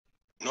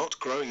Not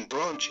growing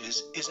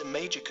branches is a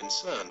major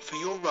concern for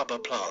your rubber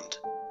plant.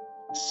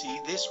 See,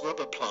 this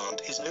rubber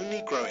plant is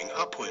only growing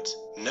upwards,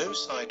 no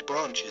side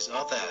branches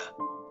are there.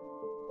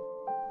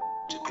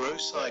 To grow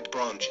side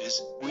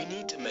branches, we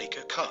need to make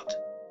a cut.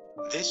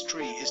 This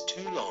tree is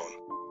too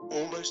long,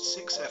 almost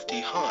 6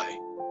 ft high,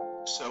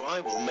 so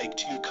I will make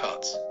 2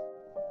 cuts.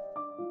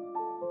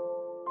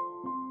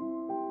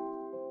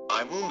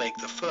 I will make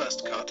the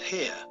first cut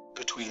here,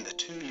 between the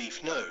 2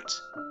 leaf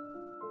nodes.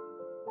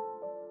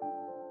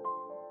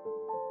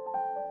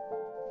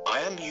 I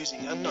am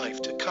using a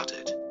knife to cut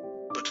it,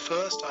 but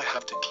first I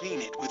have to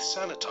clean it with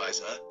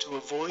sanitizer to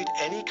avoid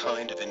any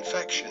kind of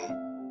infection.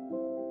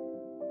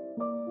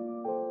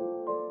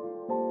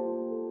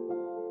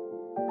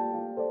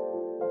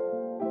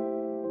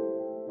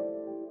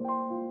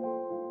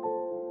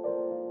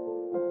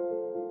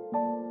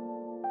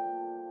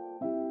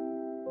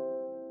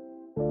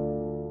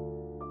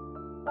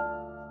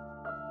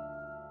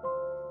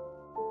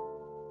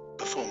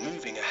 Before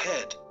moving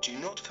ahead, do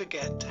not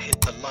forget to hit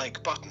the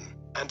like button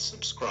and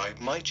subscribe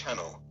my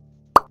channel.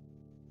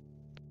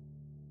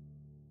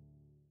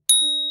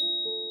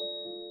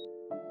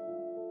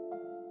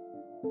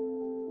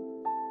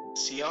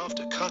 See,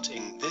 after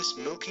cutting, this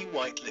milky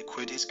white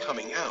liquid is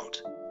coming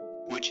out,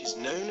 which is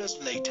known as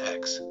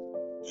latex.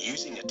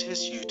 Using a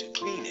tissue to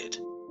clean it.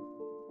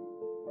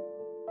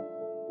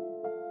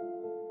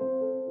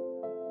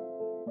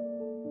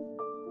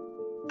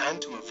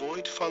 And to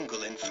avoid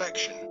fungal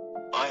infection,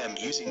 I am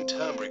using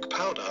turmeric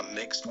powder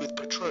mixed with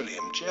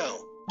petroleum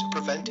gel to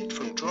prevent it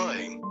from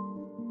drying.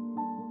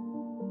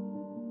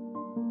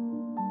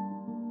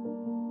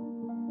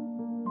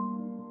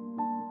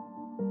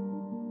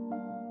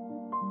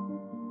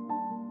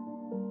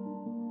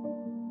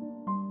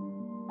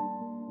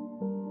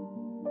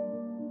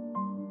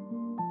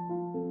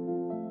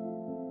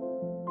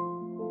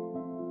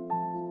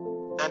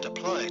 And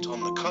apply it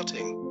on the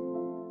cutting.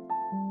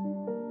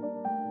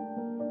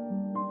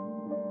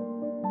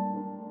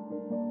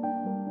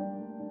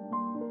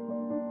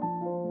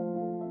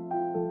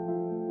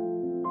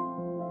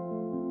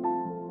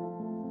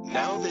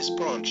 Now this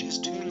branch is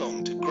too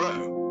long to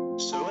grow,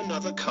 so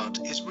another cut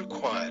is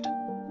required.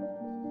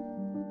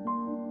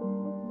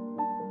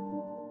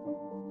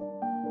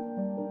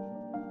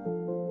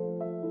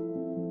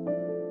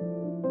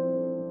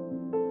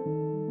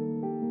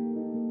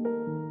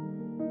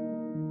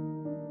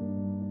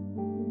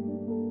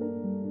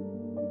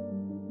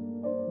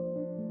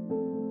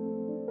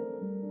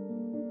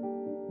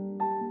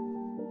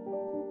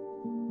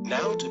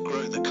 Now to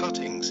grow the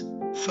cuttings,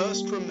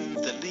 first remove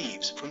the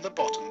leaves from the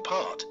bottom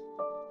part.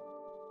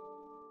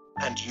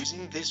 And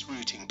using this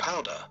rooting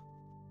powder,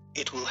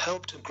 it will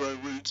help to grow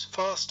roots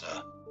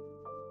faster.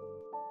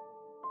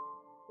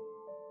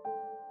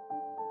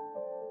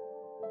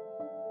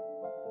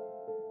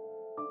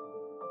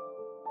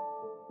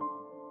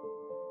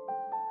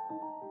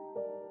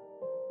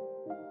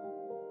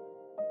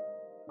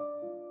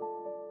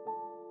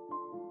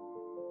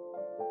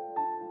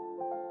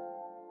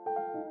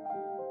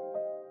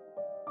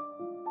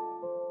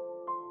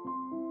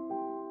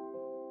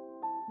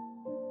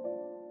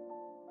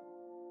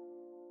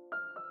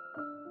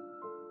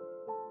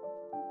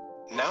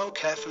 Now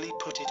carefully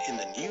put it in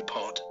the new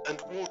pot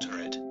and water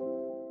it.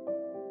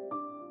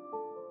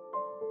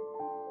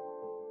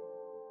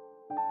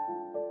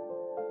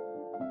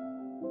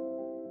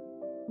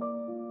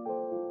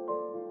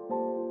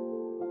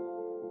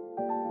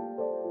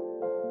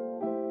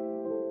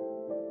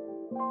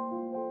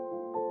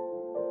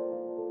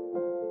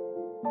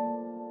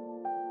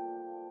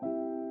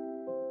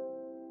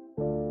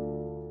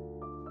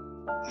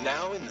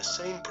 Now in the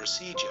same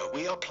procedure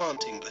we are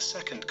planting the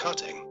second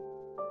cutting.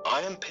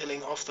 I am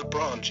peeling off the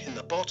branch in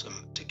the bottom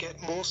to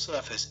get more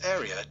surface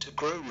area to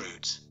grow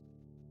roots.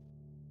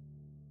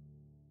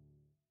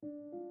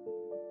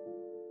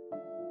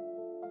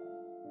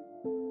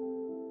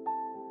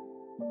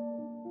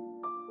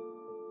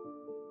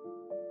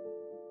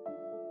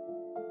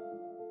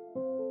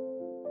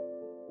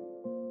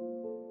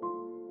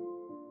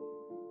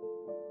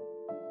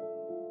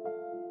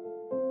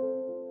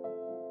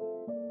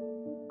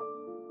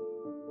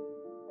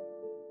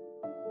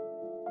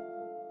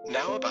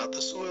 Now about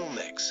the soil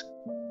mix.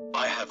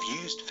 I have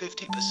used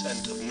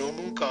 50% of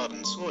normal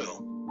garden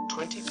soil,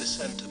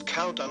 20% of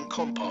cow dung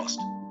compost,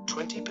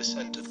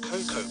 20% of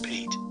cocoa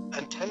peat,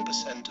 and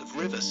 10% of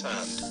river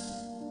sand.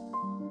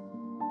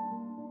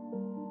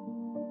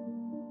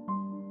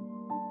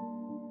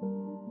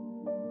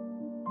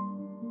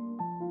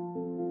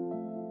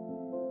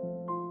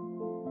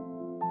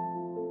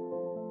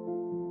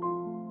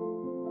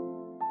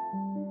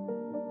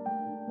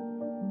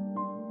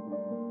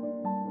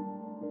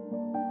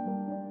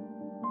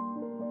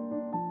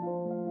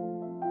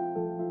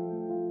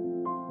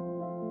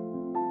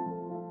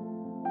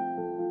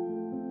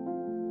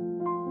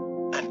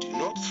 And do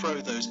not throw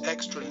those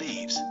extra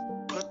leaves,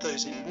 put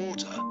those in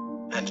water,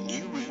 and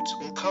new roots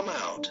will come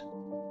out.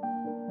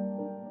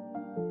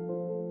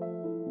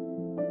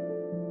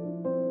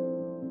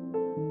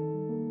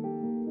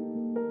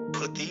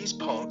 Put these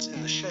pots plants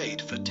in the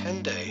shade for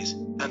 10 days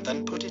and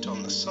then put it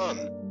on the sun.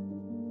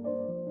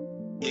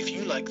 If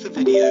you like the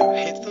video,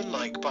 hit the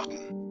like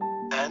button.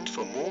 And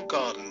for more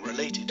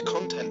garden-related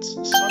contents,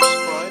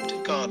 subscribe to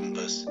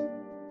Gardenverse.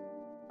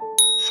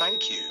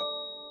 Thank you.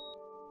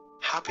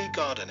 Happy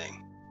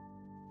gardening.